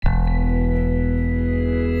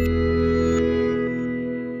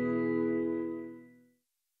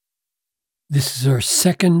This is our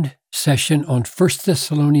second session on 1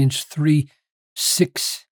 Thessalonians 3,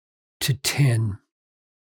 6 to 10.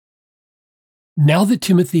 Now that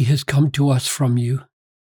Timothy has come to us from you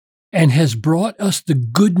and has brought us the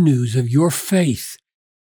good news of your faith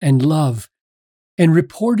and love, and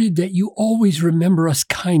reported that you always remember us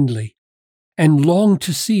kindly and long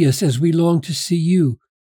to see us as we long to see you.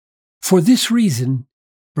 For this reason,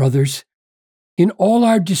 brothers, in all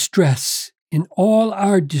our distress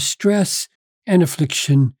and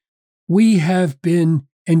affliction, we have been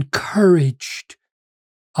encouraged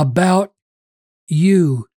about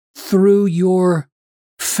you through your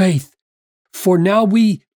faith. For now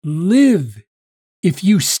we live if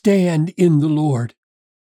you stand in the Lord.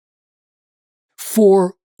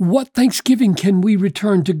 For what thanksgiving can we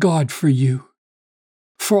return to God for you,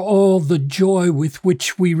 for all the joy with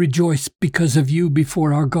which we rejoice because of you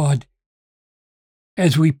before our God,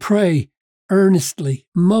 as we pray earnestly,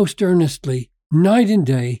 most earnestly, night and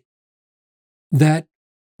day, that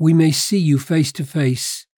we may see you face to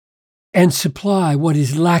face and supply what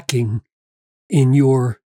is lacking in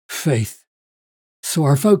your faith. So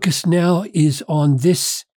our focus now is on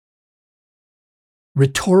this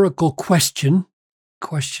rhetorical question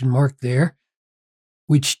mark there,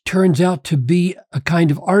 which turns out to be a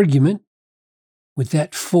kind of argument with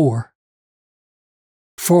that for.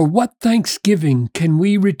 For what thanksgiving can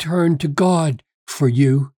we return to God for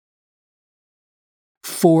you,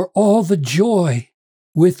 for all the joy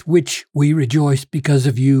with which we rejoice because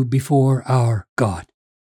of you before our God?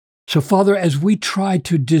 So, Father, as we try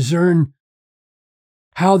to discern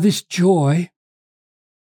how this joy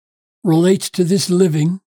relates to this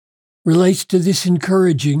living, relates to this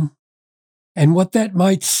encouraging, and what that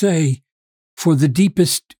might say for the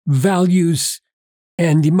deepest values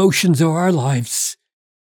and emotions of our lives,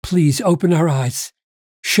 please open our eyes,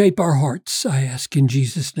 shape our hearts, I ask in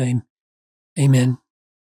Jesus' name. Amen.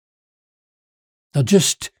 Now,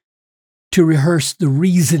 just to rehearse the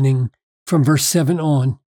reasoning from verse 7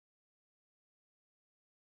 on,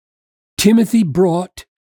 Timothy brought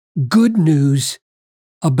good news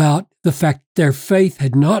about the fact their faith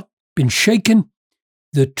had not been shaken.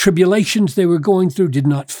 The tribulations they were going through did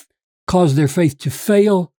not cause their faith to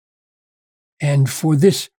fail. And for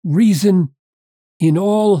this reason, in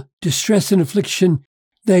all distress and affliction,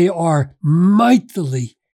 they are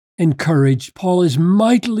mightily encouraged. Paul is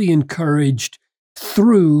mightily encouraged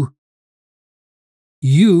through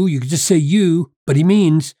you. You could just say you, but he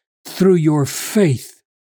means through your faith.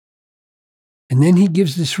 And then he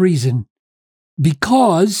gives this reason.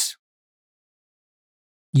 Because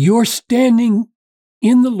your standing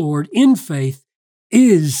in the Lord in faith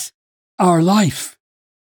is our life.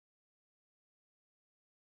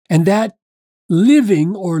 And that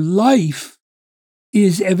living or life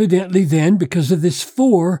is evidently then, because of this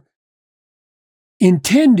for,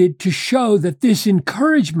 intended to show that this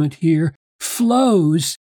encouragement here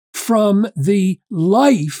flows from the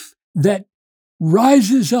life that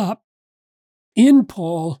rises up in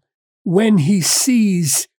Paul when he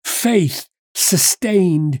sees faith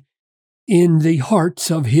sustained in the hearts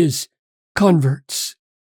of his converts.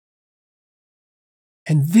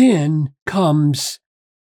 And then comes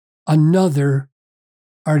another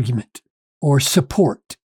argument or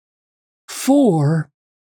support for,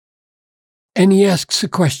 and he asks a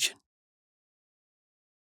question.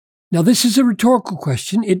 Now, this is a rhetorical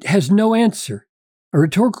question. It has no answer. A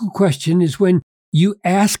rhetorical question is when you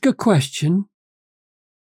ask a question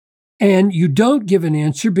and you don't give an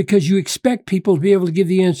answer because you expect people to be able to give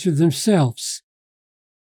the answer themselves.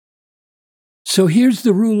 So here's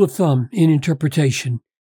the rule of thumb in interpretation.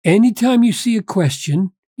 Anytime you see a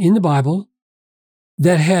question in the Bible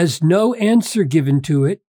that has no answer given to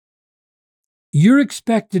it, you're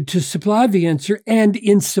expected to supply the answer, and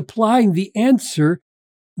in supplying the answer,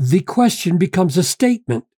 the question becomes a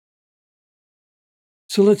statement.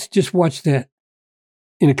 So let's just watch that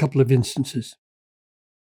in a couple of instances.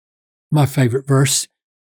 My favorite verse,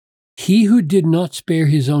 he who did not spare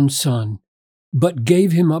his own son, but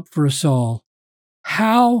gave him up for us all,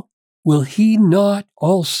 how will he not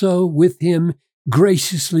also with him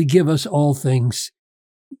graciously give us all things?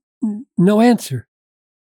 No answer.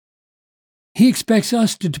 He expects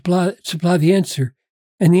us to supply the answer.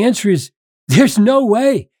 And the answer is, there's no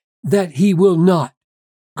way that he will not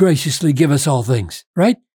graciously give us all things,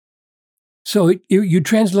 right? So you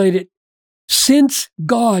translate it, since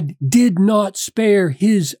God did not spare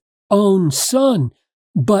his own son,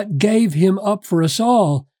 but gave him up for us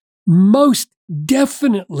all, most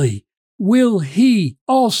definitely will he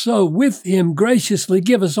also with him graciously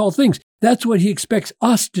give us all things. That's what he expects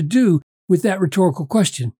us to do with that rhetorical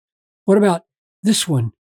question. What about this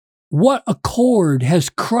one? What accord has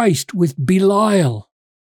Christ with Belial,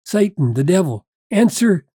 Satan, the devil?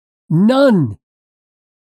 Answer, none.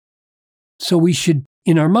 So we should,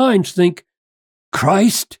 in our minds, think,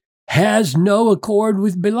 Christ has no accord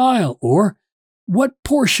with Belial. Or, what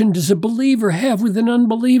portion does a believer have with an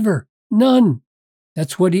unbeliever? None.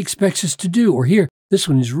 That's what he expects us to do. Or here, this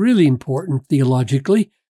one is really important theologically.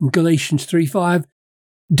 In Galatians 3:5,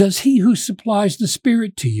 does he who supplies the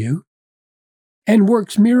Spirit to you and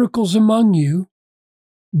works miracles among you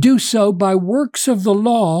do so by works of the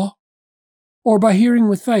law or by hearing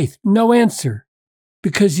with faith? No answer,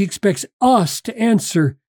 because he expects us to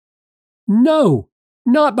answer, no,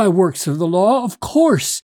 not by works of the law. Of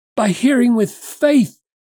course, by hearing with faith,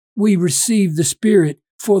 we receive the Spirit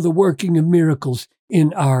for the working of miracles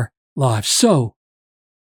in our lives. So,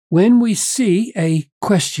 when we see a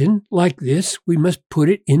question like this, we must put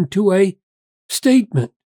it into a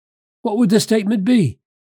statement. What would the statement be?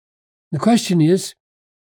 The question is,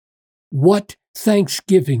 what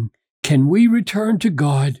thanksgiving can we return to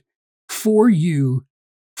God for you,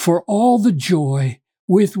 for all the joy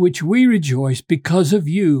with which we rejoice because of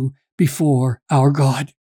you before our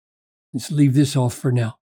God? Let's leave this off for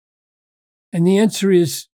now. And the answer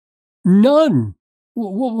is none.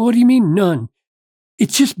 What do you mean none?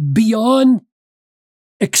 It's just beyond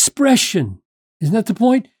expression. Isn't that the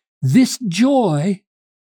point? This joy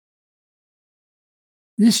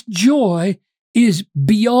is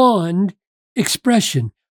beyond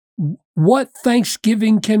expression. What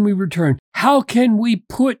thanksgiving can we return? How can we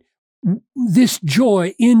put this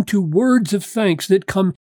joy into words of thanks that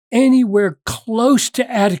come anywhere close to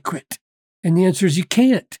adequate? And the answer is you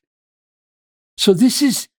can't. So this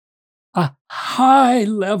is a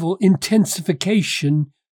high-level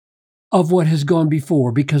intensification of what has gone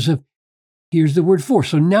before because of, here's the word for.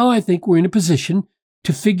 So now I think we're in a position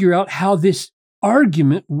to figure out how this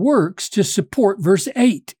argument works to support verse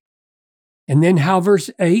 8, and then how verse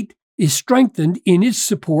 8 is strengthened in its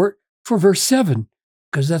support for verse 7,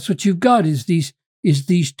 because that's what you've got is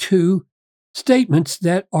these two statements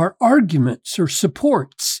that are arguments or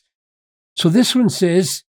supports. So this one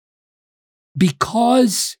says,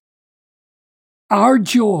 because our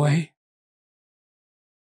joy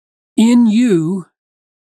in you,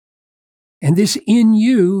 and this in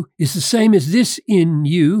you is the same as this in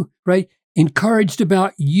you, right? Encouraged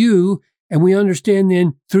about you, and we understand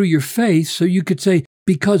then through your faith, so you could say,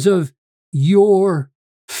 because of your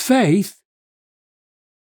faith.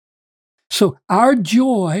 So our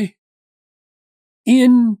joy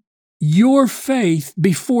in your faith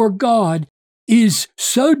before God is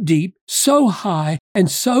so deep, so high, and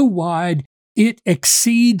so wide, it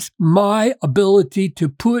exceeds my ability to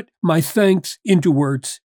put my thanks into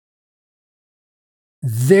words.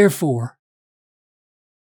 Therefore,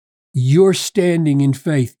 your standing in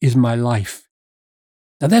faith is my life.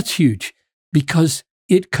 Now that's huge because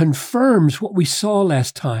it confirms what we saw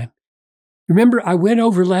last time. Remember, I went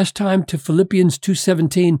over last time to Philippians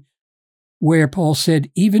 2:17, where Paul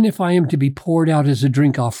said, even if I am to be poured out as a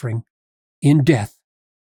drink offering in death,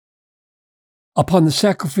 upon the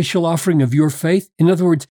sacrificial offering of your faith. In other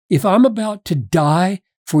words, if I'm about to die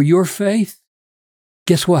for your faith,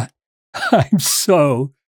 guess what? I'm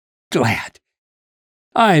so glad.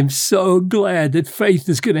 I'm so glad that faith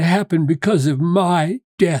is going to happen because of my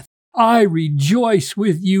death. I rejoice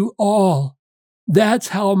with you all. That's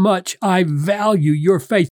how much I value your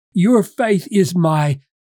faith. Your faith is my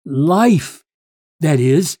life. That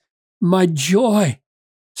is my joy.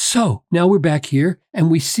 So now we're back here and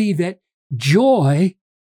we see that joy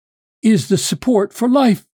is the support for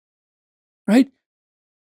life, right?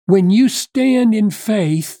 When you stand in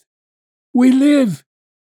faith, we live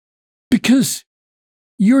because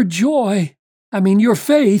your joy, your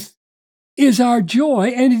faith is our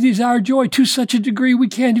joy, and it is our joy to such a degree we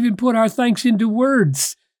can't even put our thanks into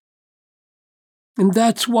words. And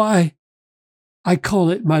that's why I call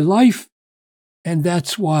it my life, and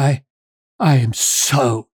that's why I am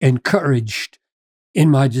so encouraged in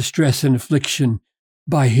my distress and affliction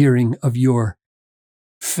by hearing of your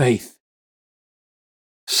faith.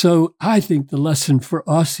 So I think the lesson for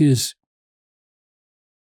us is,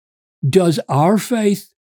 does our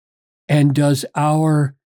faith and does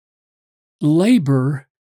our labor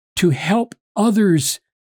to help others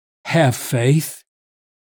have faith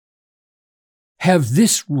have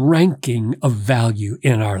this ranking of value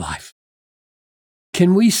in our life?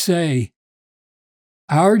 Can we say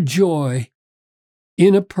our joy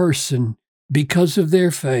in a person because of their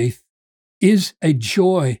faith is a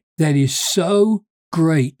joy that is so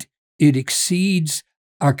great it exceeds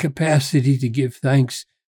our capacity to give thanks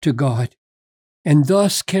to God? And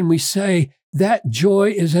thus can we say That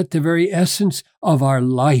joy is at the very essence of our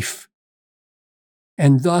life.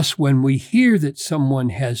 And thus, when we hear that someone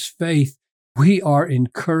has faith, we are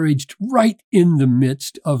encouraged right in the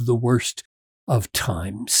midst of the worst of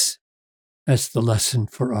times. That's the lesson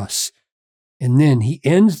for us. And then he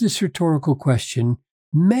ends this rhetorical question,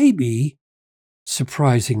 maybe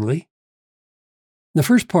surprisingly. The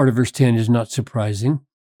first part of verse 10 is not surprising.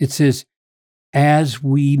 It says, as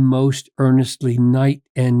we most earnestly night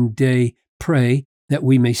and day pray that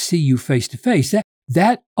we may see you face to face.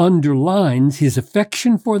 That underlines his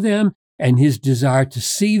affection for them and his desire to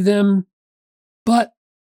see them. But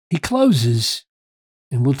he closes,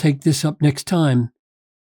 and we'll take this up next time.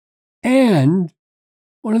 And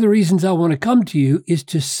one of the reasons I want to come to you is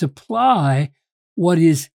to supply what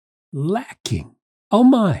is lacking. Oh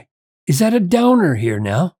my, is that a downer here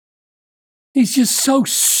now? He's just so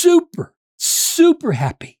super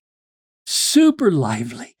happy, super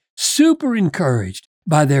lively, super encouraged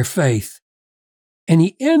by their faith. And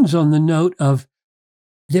he ends on the note of,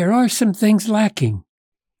 there are some things lacking.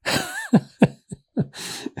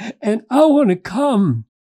 And I want to come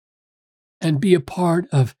and be a part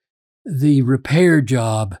of the repair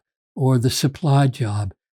job or the supply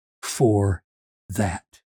job for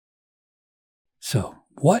that. So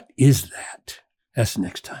what is that? That's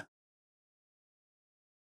next time.